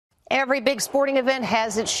Every big sporting event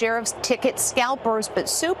has its share of ticket scalpers, but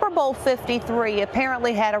Super Bowl 53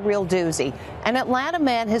 apparently had a real doozy. An Atlanta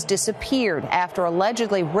man has disappeared after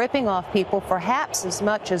allegedly ripping off people for perhaps as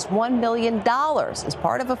much as $1 million as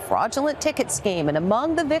part of a fraudulent ticket scheme. And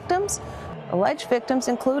among the victims, alleged victims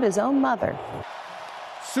include his own mother.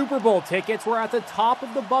 Super Bowl tickets were at the top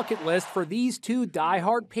of the bucket list for these two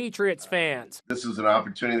diehard Patriots fans. This is an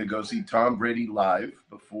opportunity to go see Tom Brady live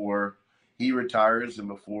before he retires and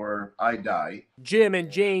before I die. Jim and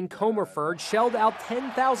Jane Comerford shelled out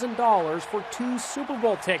 $10,000 for 2 Super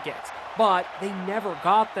Bowl tickets, but they never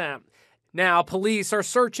got them. Now police are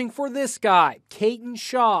searching for this guy, Ketan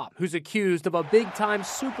Shah, who's accused of a big-time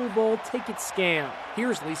Super Bowl ticket scam.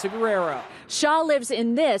 Here's Lisa Guerrero. Shah lives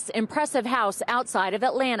in this impressive house outside of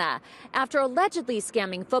Atlanta. After allegedly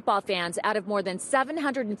scamming football fans out of more than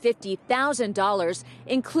 $750,000,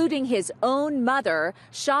 including his own mother,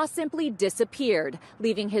 Shah simply disappeared,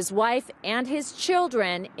 leaving his wife and his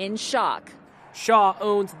children in shock. Shah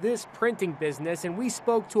owns this printing business, and we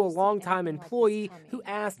spoke to a longtime employee who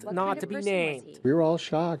asked not to be named. We were all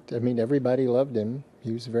shocked. I mean, everybody loved him.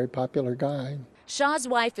 He was a very popular guy. Shah's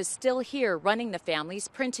wife is still here running the family's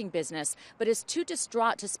printing business, but is too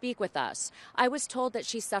distraught to speak with us. I was told that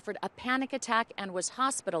she suffered a panic attack and was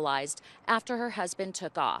hospitalized after her husband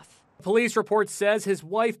took off. Police report says his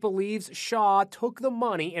wife believes Shah took the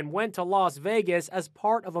money and went to Las Vegas as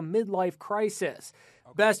part of a midlife crisis.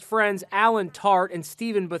 Best friends Alan Tart and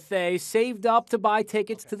Stephen Bethay saved up to buy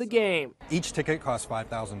tickets to the game. Each ticket cost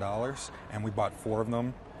 $5,000, and we bought 4 of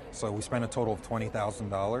them, so we spent a total of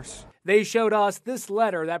 $20,000. They showed us this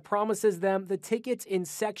letter that promises them the tickets in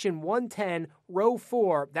section 110, row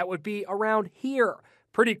 4, that would be around here.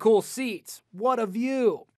 Pretty cool seats. What a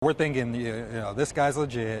view. We're thinking, this guy's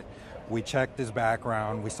legit. We checked his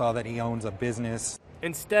background. We saw that he owns a business.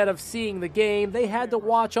 Instead of seeing the game, they had to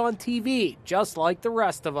watch on TV, just like the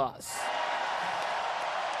rest of us.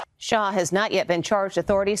 Shah has not yet been charged.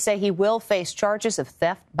 Authorities say he will face charges of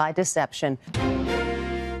theft by deception.